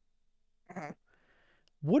for? Uh-huh.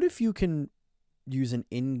 What if you can use an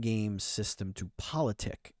in-game system to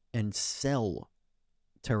politic and sell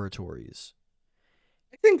territories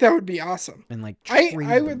I think that would be awesome. and like I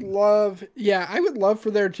trade would them? love, yeah, I would love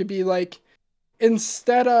for there to be like,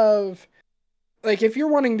 instead of like, if you're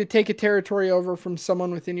wanting to take a territory over from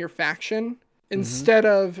someone within your faction, Mm-hmm. instead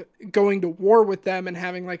of going to war with them and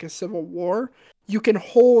having like a civil war, you can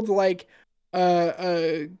hold like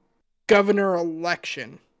a governor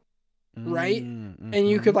election, right? And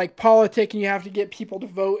you Mm-hmm. could like politic and you have to get people to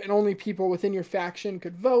vote and only people within your faction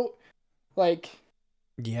could vote. Like,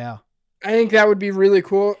 Yeah. I think that would be really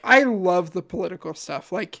cool. I love the political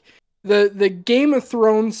stuff. Like the Game of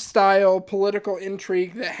Thrones style political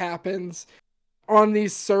intrigue that happens on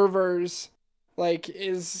these servers like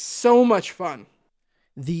is so much fun.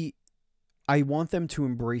 The I want them to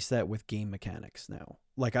embrace that with game mechanics now.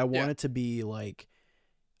 Like I Yeah. want it to be like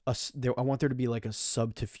I want there to be like a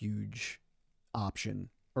subterfuge option,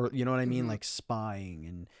 or you know what I mean, Hmm. like spying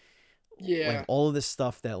and like Yeah. all of this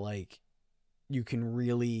stuff that like you can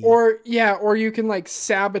really. Or yeah, or you can like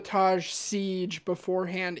sabotage siege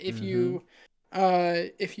beforehand Mm-hmm.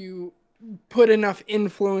 if you put enough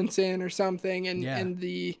influence in or something Yeah. and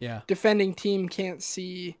the Yeah. defending team can't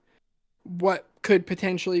see what could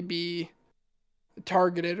potentially be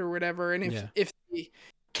targeted or whatever, and Yeah. if they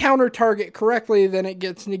counter target correctly then it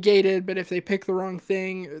gets negated, but if they pick the wrong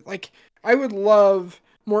thing, like, I would love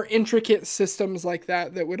more intricate systems like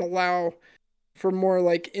that that would allow for more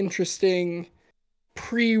like interesting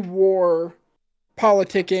pre-war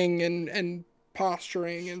politicking and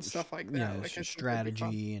posturing and stuff like Yeah, that. it's Like, I just think that'd be fun.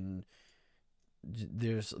 strategy and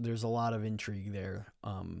there's a lot of intrigue there.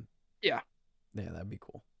 Yeah. Yeah, that'd be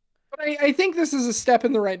cool. But I think this is a step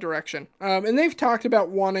in the right direction. And they've talked about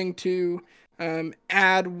wanting to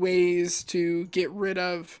add ways to get rid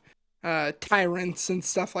of tyrants and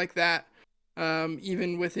stuff like that,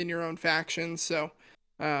 even within your own factions. So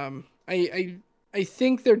I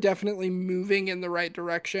think they're definitely moving in the right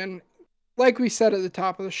direction. Like we said at the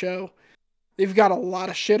top of the show, they've got a lot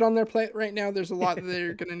of shit on their plate right now. There's a lot that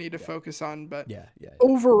they're going to need to Yeah, focus on, but yeah, yeah, yeah.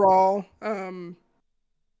 overall,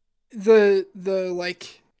 the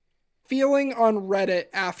like feeling on Reddit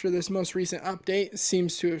after this most recent update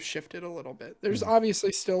seems to have shifted a little bit. There's Mm,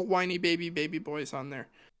 obviously still whiny baby boys on there.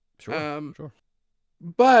 sure, Um, sure.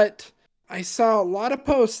 but I saw a lot of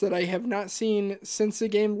posts that I have not seen since the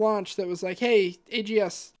game launched that was like, "Hey,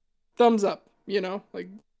 AGS, thumbs up," like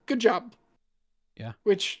good job, Yeah,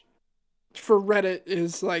 which for Reddit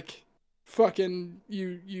is like fucking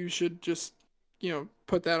you should just,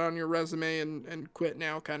 put that on your resume and quit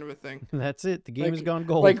now kind of a thing. that's it. The game has Like gone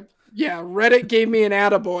gold. like yeah, Reddit gave me an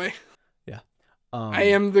attaboy. Yeah. I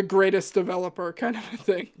am the greatest developer kind of a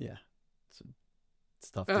thing. Yeah. It's, it's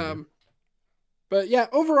tough to do. Um, but yeah,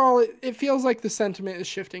 overall, it feels like the sentiment is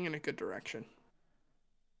shifting in a good direction.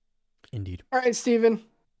 Indeed. All right, Steven,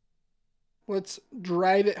 let's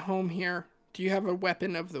drive it home here. Do you have a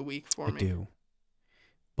weapon of the week for I me? do.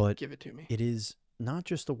 But Give it to me. it is not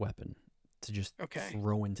just a weapon to just Okay.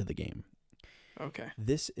 throw into the game. Okay.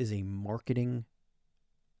 This is a marketing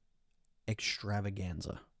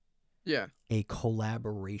extravaganza, Yeah. a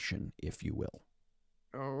collaboration, if you will.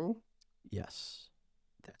 Oh. Yes,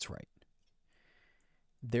 that's right.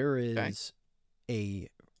 There Okay. is a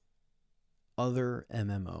other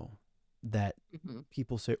MMO that Mm-hmm.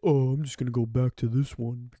 people say, "Oh, I'm just gonna go back to this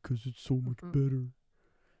one because it's so much Mm-hmm. better."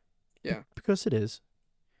 Yeah. Because it is,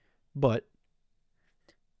 but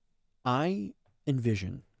I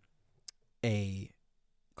envision a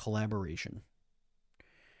collaboration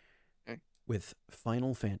Okay. with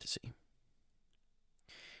Final Fantasy.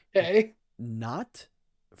 Okay. Not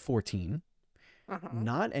 14, Uh-huh.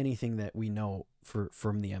 not anything that we know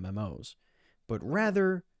from the MMOs, but Uh-huh.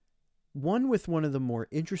 rather one with one of the more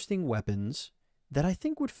interesting weapons that I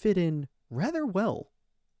think would fit in rather well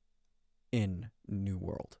in New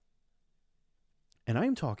World. And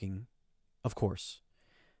I'm talking, of course,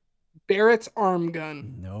 Barrett's arm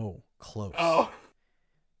gun. no, close. Oh.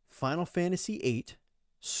 Final Fantasy VIII, Okay.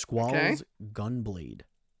 Squall's Gunblade.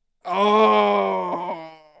 Oh.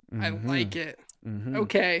 I Mm-hmm. like it. Mm-hmm.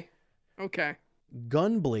 Okay. Okay.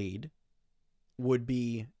 Gunblade would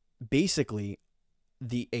be basically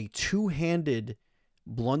a two-handed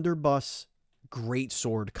blunderbuss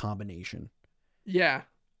greatsword combination. Yeah.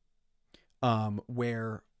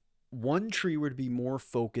 Where one tree would be more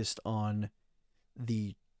focused on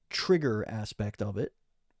the trigger aspect of it,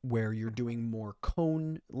 where you're doing more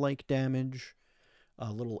cone-like damage,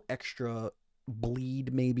 a little extra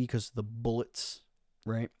bleed maybe because of the bullets,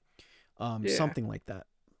 right? Yeah. Something like that.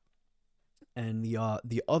 And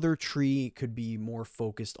the other tree could be more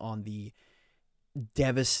focused on the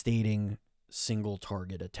devastating single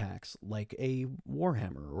target attacks, like a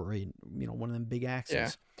warhammer or a one of them big Yeah.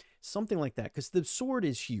 axes, something like that. Because the sword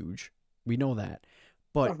is huge, we know that,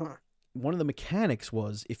 but Uh-huh. one of the mechanics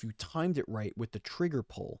was if you timed it right with the trigger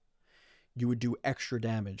pull, you would do extra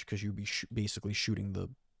damage because you'd be basically shooting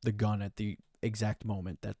the gun at the exact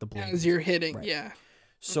moment that the blade As was you're hitting. right. Yeah. Okay.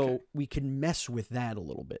 So we can mess with that a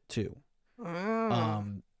little bit too,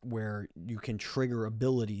 Oh. where you can trigger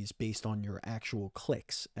abilities based on your actual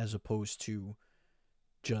clicks as opposed to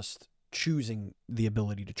just choosing the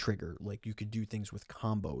ability to trigger. Like you could do things with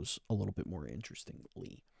combos a little bit more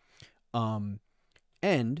interestingly. Um,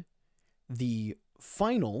 and the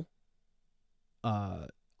final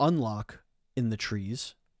unlock in the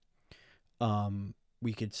trees,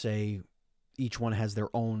 we could say each one has their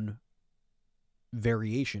own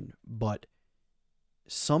variation, but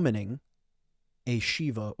summoning a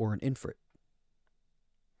Shiva or an Infrit,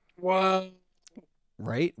 Whoa.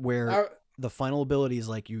 right? Where I, the final ability is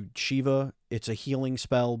like you Shiva, it's a healing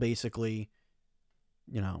spell basically.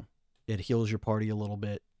 It heals your party a little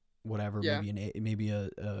bit, whatever, yeah. maybe a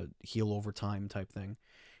heal over time type thing.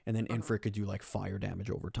 And then Uh-huh. Infrit could do like fire damage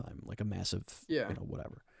over time, like a massive, Yeah.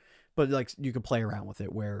 whatever. But like you could play around with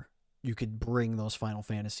it where you could bring those Final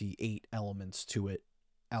Fantasy VIII elements to it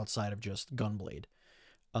outside of just Gunblade.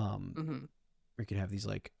 Um, Mm-hmm. or you could have these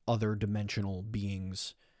like other dimensional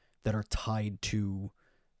beings that are tied to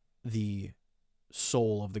the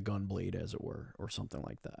soul of the Gunblade, as it were, or something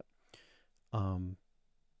like that. Um,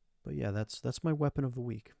 but yeah, that's my weapon of the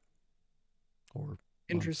week or month.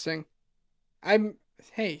 Interesting. I'm.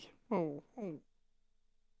 Hey. Oh. Oh.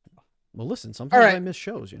 Well, listen, All sometimes I right. miss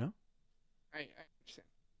shows. I understand.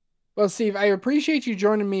 Well, Steve, I appreciate you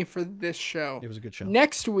joining me for this show. It was a good show.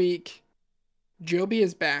 Next week, Joby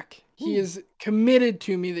is back. He Woo. is committed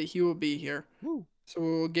to me that he will be here. Woo. So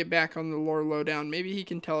we'll get back on the lore lowdown. Maybe he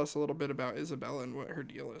can tell us a little bit about Isabella and what her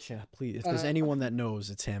deal is. Yeah, please. If there's anyone that knows,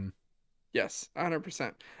 it's him. Yes,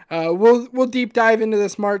 100%. We'll deep dive into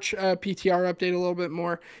this March PTR update a little bit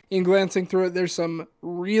more. In glancing through it, there's some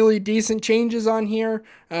really decent changes on here.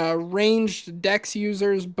 Ranged dex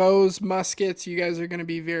users, bows, muskets. You guys are going to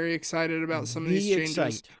be very excited about some of these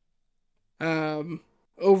changes.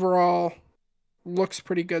 Overall, looks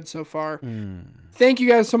pretty good so far. Thank you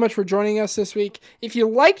guys so much for joining us this week. If you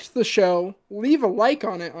liked the show, leave a like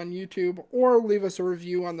on it on YouTube or leave us a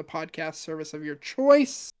review on the podcast service of your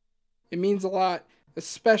choice. It means a lot,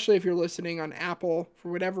 especially if you're listening on Apple.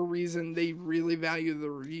 For whatever reason, they really value the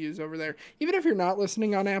reviews over there. Even if you're not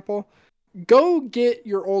listening on Apple, go get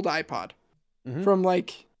your old iPod from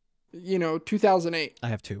 2008. I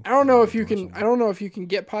have two. I don't know if you can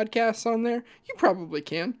get podcasts on there. You probably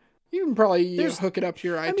can. You can probably hook it up to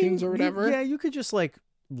your iTunes or whatever. You could just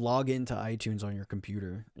log into iTunes on your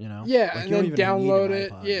computer, Yeah, and then download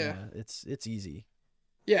it. Yeah. It's easy.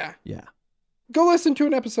 Yeah. Yeah. Go listen to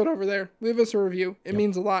an episode over there. Leave us a review. It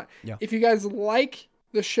means a lot. Yeah. If you guys like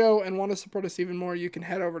the show and want to support us even more, you can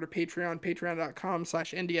head over to Patreon,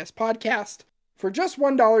 patreon.com/NDS podcast. For just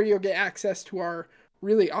 $1, you'll get access to our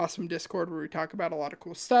really awesome Discord where we talk about a lot of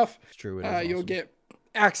cool stuff. It's true. You'll get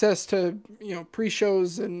access to,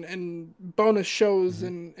 pre-shows and bonus shows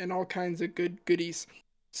and all kinds of good goodies.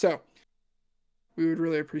 So we would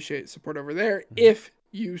really appreciate support over there if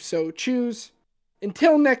you so choose.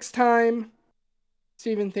 Until next time,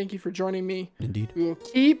 Stephen, thank you for joining me. Indeed. We will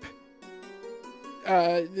keep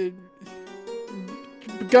the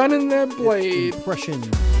gun in the blade. Impression.